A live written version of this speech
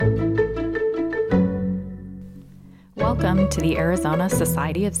Welcome to the Arizona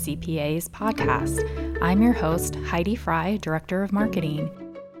Society of CPAs podcast. I'm your host, Heidi Fry, Director of Marketing.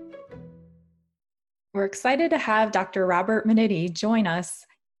 We're excited to have Dr. Robert Menitti join us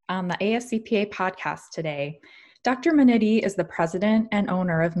on the ASCPA podcast today. Dr. Menitti is the president and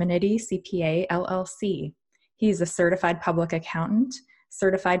owner of Menitti CPA LLC. He's a certified public accountant,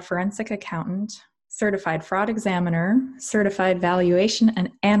 certified forensic accountant, certified fraud examiner, certified valuation and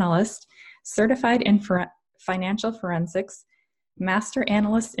analyst, certified in financial forensics, master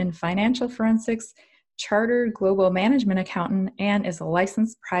analyst in financial forensics, chartered global management accountant, and is a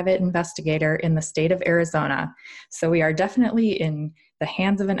licensed private investigator in the state of Arizona. So we are definitely in the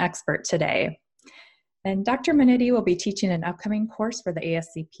hands of an expert today. And Dr. Menitti will be teaching an upcoming course for the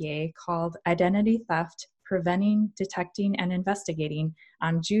ASCPA called Identity Theft, Preventing, Detecting, and Investigating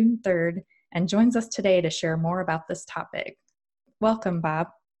on June 3rd, and joins us today to share more about this topic. Welcome, Bob.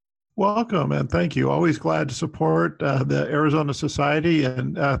 Welcome, and thank you. Always glad to support the Arizona Society,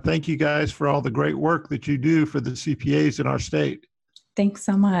 and thank you guys for all the great work that you do for the CPAs in our state. Thanks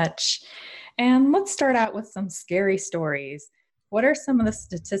so much. And let's start out with some scary stories. What are some of the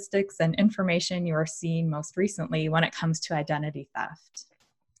statistics and information you are seeing most recently when it comes to identity theft?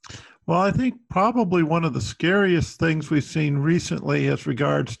 Well, I think probably one of the scariest things we've seen recently as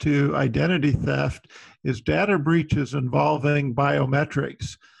regards to identity theft is data breaches involving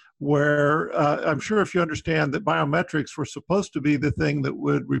biometrics, where I'm sure if you understand that biometrics were supposed to be the thing that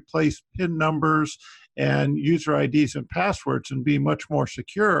would replace PIN numbers and user IDs and passwords and be much more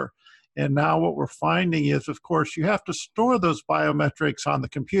secure. And now what we're finding is, of course, you have to store those biometrics on the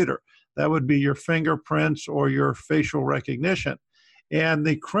computer. That would be your fingerprints or your facial recognition. And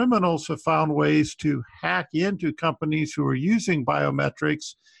the criminals have found ways to hack into companies who are using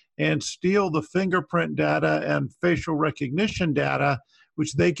biometrics and steal the fingerprint data and facial recognition data,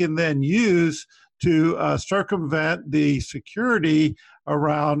 which they can then use to circumvent the security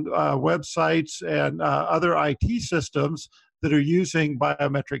around websites and other IT systems that are using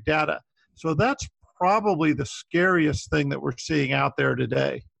biometric data. So that's probably the scariest thing that we're seeing out there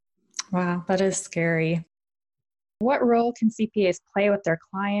today. Wow, that is scary. What role can CPAs play with their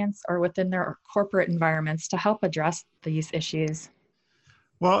clients or within their corporate environments to help address these issues?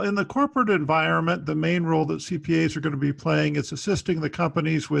 Well, in the corporate environment, the main role that CPAs are going to be playing is assisting the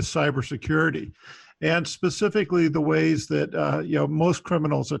companies with cybersecurity. And specifically, the ways that most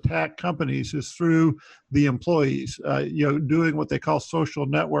criminals attack companies is through the employees, doing what they call social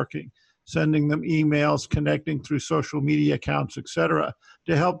networking, sending them emails, connecting through social media accounts, et cetera,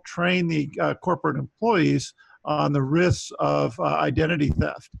 to help train the corporate employees on the risks of identity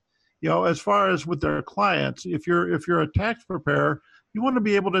theft. As far as with their clients, if you're a tax preparer, you want to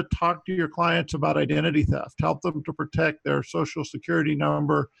be able to talk to your clients about identity theft, help them to protect their social security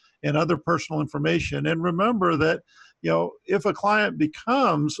number and other personal information. And remember that, if a client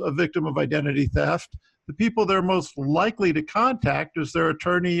becomes a victim of identity theft, the people they're most likely to contact is their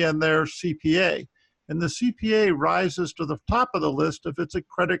attorney and their CPA. And the CPA rises to the top of the list if it's a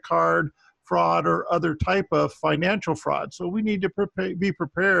credit card fraud or other type of financial fraud. So we need to be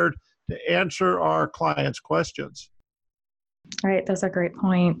prepared to answer our clients' questions. All right, those are great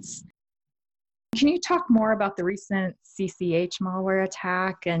points. Can you talk more about the recent CCH malware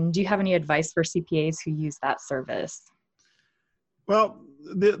attack, and do you have any advice for CPAs who use that service? Well,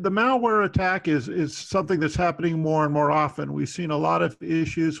 the malware attack is something that's happening more and more often. We've seen a lot of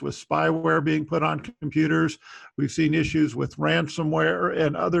issues with spyware being put on computers. We've seen issues with ransomware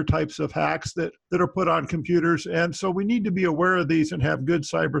and other types of hacks that are put on computers. And so we need to be aware of these and have good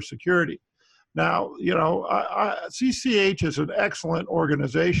cybersecurity. Now, CCH is an excellent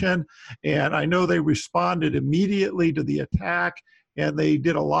organization, and I know they responded immediately to the attack, and they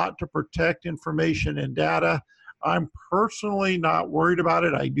did a lot to protect information and data. I'm personally not worried about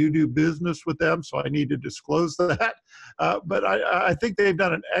it. I do business with them, so I need to disclose that. But I think they've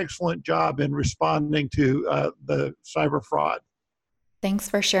done an excellent job in responding to the cyber fraud. Thanks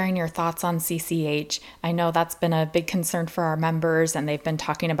for sharing your thoughts on CCH. I know that's been a big concern for our members, and they've been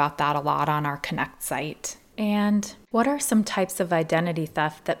talking about that a lot on our Connect site. And what are some types of identity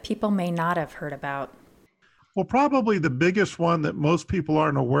theft that people may not have heard about? Well, probably the biggest one that most people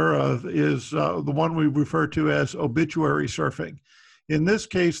aren't aware of is the one we refer to as obituary surfing. In this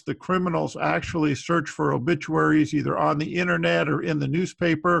case, the criminals actually search for obituaries either on the internet or in the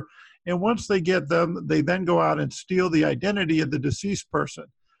newspaper. And once they get them, they then go out and steal the identity of the deceased person.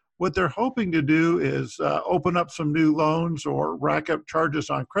 What they're hoping to do is open up some new loans or rack up charges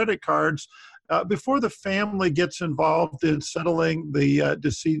on credit cards before the family gets involved in settling the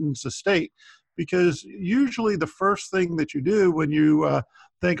decedent's estate. Because usually the first thing that you do when you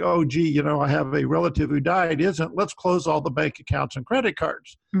think, oh, gee, I have a relative who died, isn't let's close all the bank accounts and credit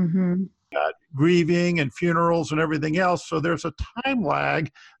cards. Mm-hmm. Grieving and funerals and everything else. So there's a time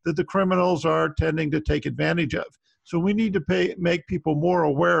lag that the criminals are tending to take advantage of. So we need to make people more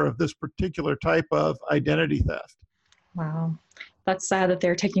aware of this particular type of identity theft. Wow. That's sad that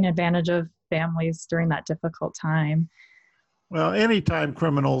they're taking advantage of families during that difficult time. Well, anytime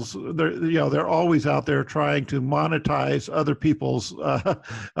criminals, they're always out there trying to monetize other people's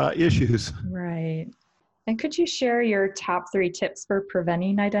issues. Right. And could you share your top 3 tips for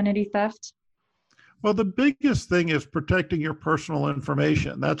preventing identity theft? Well, the biggest thing is protecting your personal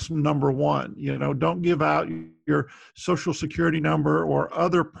information. That's number one. Don't give out your social security number or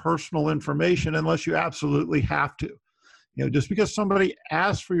other personal information unless you absolutely have to. Just because somebody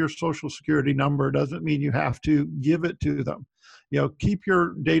asks for your social security number doesn't mean you have to give it to them. Keep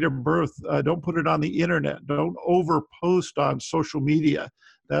your date of birth. Don't put it on the internet. Don't overpost on social media.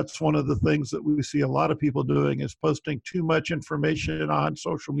 That's one of the things that we see a lot of people doing, is posting too much information on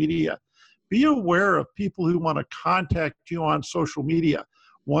social media. Be aware of people who want to contact you on social media.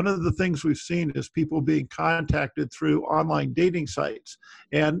 One of the things we've seen is people being contacted through online dating sites.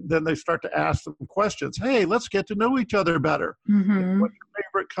 And then they start to ask them questions. Hey, let's get to know each other better. Mm-hmm. What's your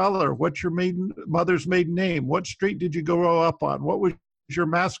favorite color? What's your mother's maiden name? What street did you grow up on? What was your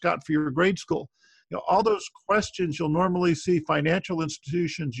mascot for your grade school? All those questions you'll normally see financial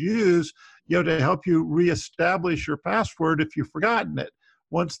institutions use, to help you reestablish your password if you've forgotten it.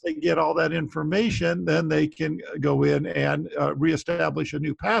 Once they get all that information, then they can go in and reestablish a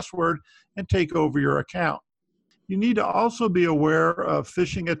new password and take over your account. You need to also be aware of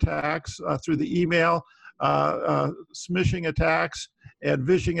phishing attacks through the email, smishing attacks, and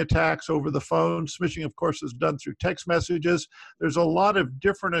vishing attacks over the phone. Smishing, of course, is done through text messages. There's a lot of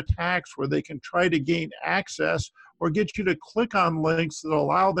different attacks where they can try to gain access or get you to click on links that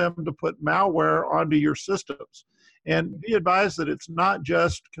allow them to put malware onto your systems. And be advised that it's not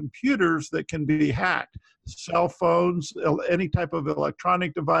just computers that can be hacked. Cell phones, any type of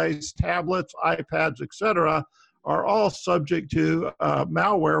electronic device, tablets, iPads, etc., are all subject to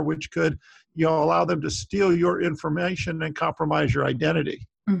malware, which could allow them to steal your information and compromise your identity.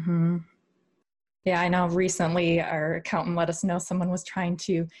 Mm-hmm. Yeah, I know recently our accountant let us know someone was trying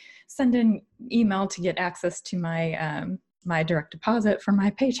to send an email to get access to my direct deposit for my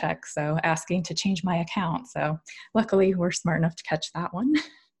paycheck, so asking to change my account. So luckily we're smart enough to catch that one.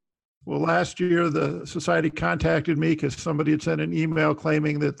 Well, last year the society contacted me because somebody had sent an email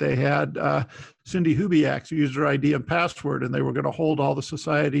claiming that they had Cindy Hubiak's user ID and password, and they were going to hold all the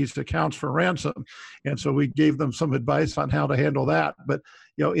society's accounts for ransom. And so we gave them some advice on how to handle that. But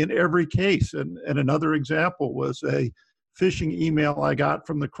in every case, and another example was a phishing email I got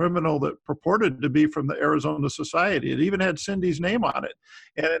from the criminal that purported to be from the Arizona Society. It even had Cindy's name on it,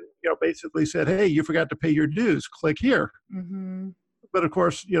 and basically said, "Hey, you forgot to pay your dues. Click here." Mm-hmm. But of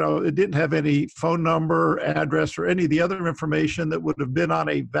course, it didn't have any phone number, address, or any of the other information that would have been on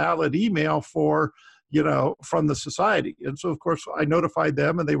a valid email from the society. And so, of course, I notified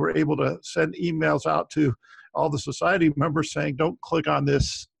them, and they were able to send emails out to all the society members saying, don't click on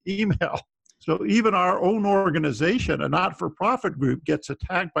this email. So even our own organization, a not-for-profit group, gets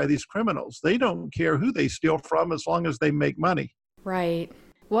attacked by these criminals. They don't care who they steal from as long as they make money. Right.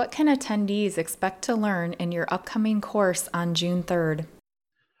 What can attendees expect to learn in your upcoming course on June 3rd?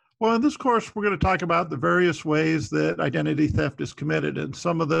 Well, in this course, we're going to talk about the various ways that identity theft is committed and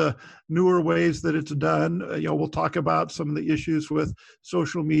some of the newer ways that it's done. We'll talk about some of the issues with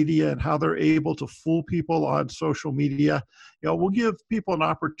social media and how they're able to fool people on social media. We'll give people an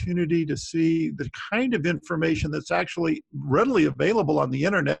opportunity to see the kind of information that's actually readily available on the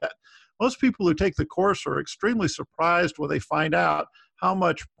internet. Most people who take the course are extremely surprised when they find out how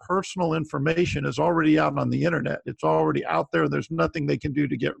much personal information is already out on the internet. It's already out there. There's nothing they can do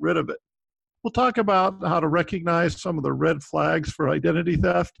to get rid of it. We'll talk about how to recognize some of the red flags for identity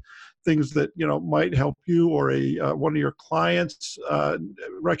theft, things that might help you or one of your clients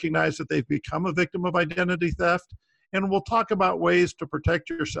recognize that they've become a victim of identity theft. And we'll talk about ways to protect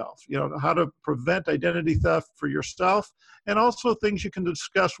yourself, how to prevent identity theft for yourself, and also things you can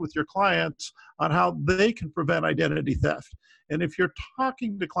discuss with your clients on how they can prevent identity theft. And if you're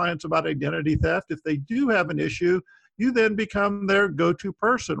talking to clients about identity theft, if they do have an issue, you then become their go-to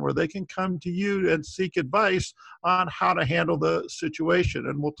person where they can come to you and seek advice on how to handle the situation.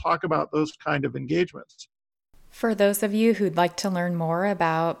 And we'll talk about those kind of engagements. For those of you who'd like to learn more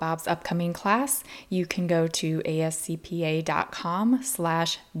about Bob's upcoming class, you can go to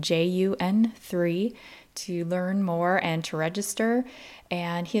ascpa.com/JUN3 to learn more and to register.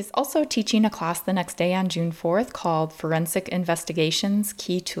 And he is also teaching a class the next day on June 4th called Forensic Investigations,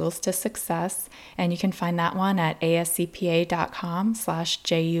 Key Tools to Success. And you can find that one at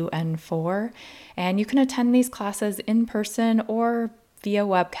ascpa.com/JUN4. And you can attend these classes in person or via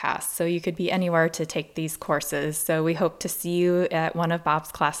webcast. So you could be anywhere to take these courses. So we hope to see you at one of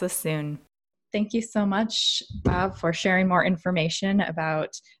Bob's classes soon. Thank you so much, Bob, for sharing more information about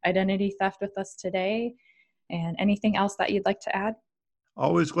identity theft with us today. And anything else that you'd like to add?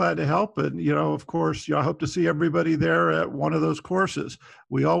 Always glad to help. And, of course, I hope to see everybody there at one of those courses.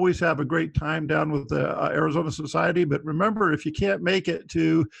 We always have a great time down with the Arizona Society. But remember, if you can't make it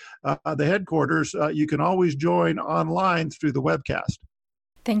to the headquarters, you can always join online through the webcast.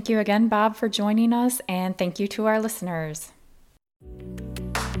 Thank you again, Bob, for joining us. And thank you to our listeners.